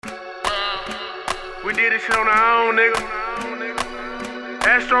We did this shit on our own, nigga.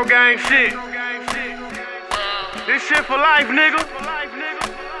 Astro gang shit. This shit for life, nigga.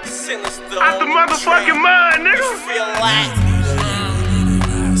 Sinista Out the motherfucking mud, nigga. Feel like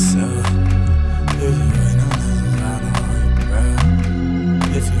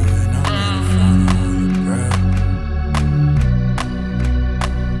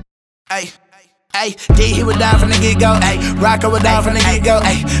Ayy, D, he was down from the get-go, ayy. Rocko was down from the get-go,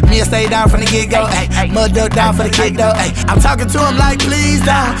 ayy. Mia stayed down from the get-go, ayy. Mud duck down for the kick though, ayy. I'm talking to him like, please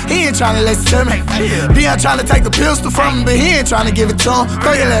don't. He ain't tryna listen to me. Dion tryna take the pistol from him, but he ain't tryna give it to him.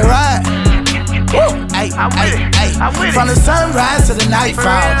 Fucking let ride. Woo, ayy, ayy. From the sunrise to the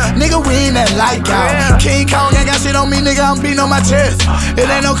nightfall, nigga, we ain't that light out. King Kong ain't got shit on me, nigga, I'm beating on my chest. It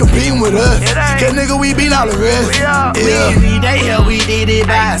ain't no competing with us, cause nigga, we beat all the rest. Yeah, we day here, we did it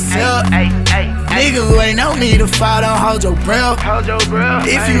by ourselves. Nigga, you ain't no need to fight, don't hold your breath.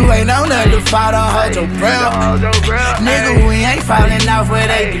 If you ain't no nothing to fight, don't hold your breath. Nigga, we ain't falling off where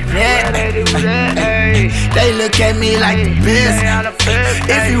they do that. They look at me like the best.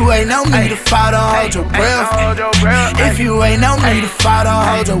 If you ain't no need to fight, don't hold your breath. If you ain't no need to fight, don't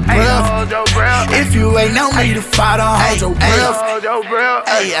hold your breath. If you ain't no need to fight, don't hold your breath.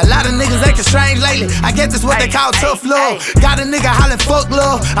 Hey, a lot of niggas acting strange lately. I guess that's what they call tough love. Got a nigga hollering fuck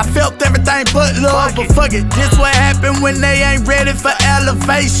love. I felt everything but love, but fuck it. This what happen when they ain't ready for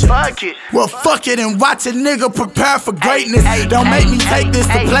elevation. Well, fuck it and watch a nigga prepare for greatness. Don't make me take this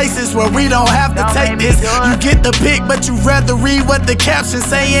to places where we don't have to take this. You get the pic, but you rather read what the caption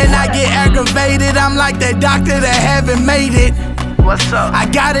saying. I get aggravated. I'm like that doctor that haven't made it. What's up? I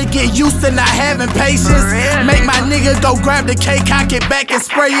gotta get used to not having patience. Make my nigga go grab the cake, cock it back and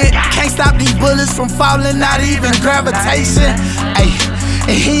spray it. Can't stop these bullets from falling, not even gravitation. Ay,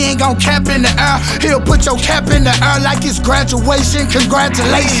 and he ain't gon' cap in the air. He'll put your cap in the air like it's graduation.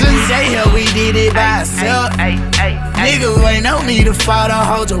 Congratulations. They here, we did it by ourselves. Nigga, you ain't no need to fight, don't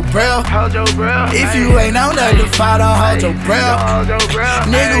hold your breath. If you ain't no nothing to fight, don't hold your breath.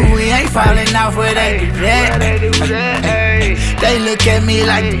 Nigga, we ain't falling off where they do that. They look at me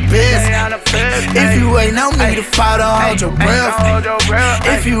like the best. If you ain't no need to fight, don't hold your breath.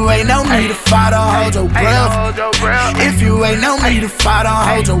 If you ain't no need to fight, don't hold your breath. If you ain't no need to fight, don't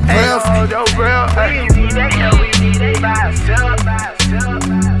hold your breath. We need it by ourselves.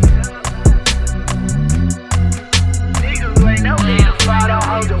 Nigga, you ain't no need to fight, don't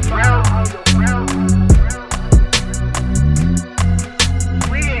hold your breath.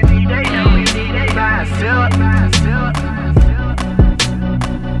 We need it by ourselves.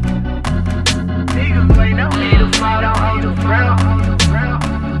 Nigga, you ain't no need to fight, don't hold your breath.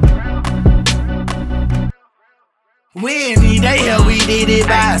 We any day here, we did it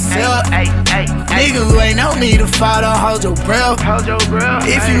by ourselves. Nigga, you ain't no need to fight, don't hold your breath.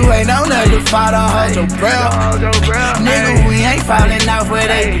 If you ain't no nothing to fight, don't hold your breath. Nigga, we ain't falling off where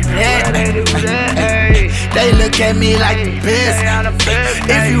they do that. They look at me like the best.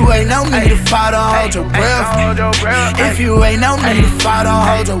 If you ain't no need to fight, don't hold your breath. If you ain't no need to fight, don't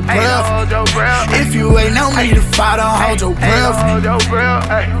hold your breath. If you ain't no need to fight, don't hold your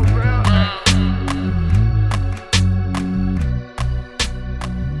breath.